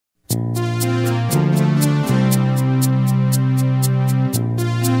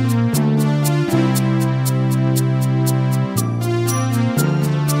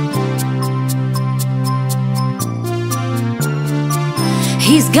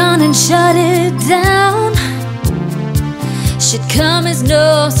gone and shut it down. Should come as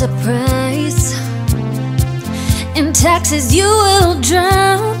no surprise. In taxes you will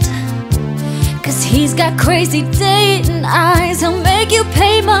drown, 'cause he's got crazy Dayton eyes. He'll make you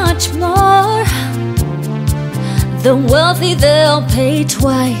pay much more. The wealthy, they'll pay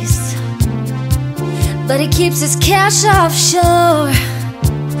twice, but he keeps his cash offshore.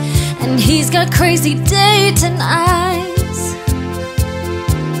 And he's got crazy Dayton eyes.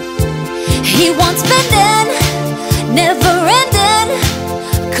 He wants spending, never ending,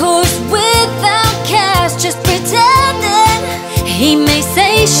 course without cash, just pretending. He may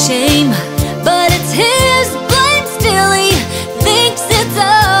say shame, but it's his blame. Still he thinks it's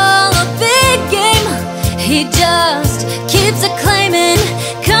all a big game. He just keeps it claiming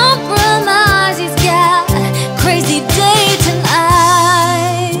compromise. He's got crazy Dayton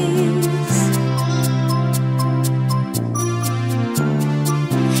eyes.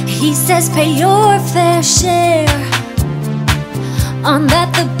 He says pay your fair share, on that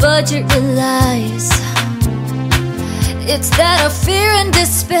the budget relies. It's that of fear and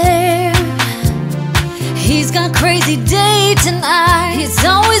despair. He's got crazy Dayton eyes. He's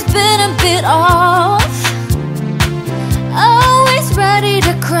always been a bit off, always ready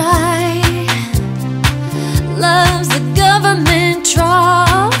to cry. Loves the government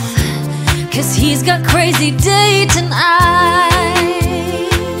trough, 'cause he's got crazy Dayton eyes.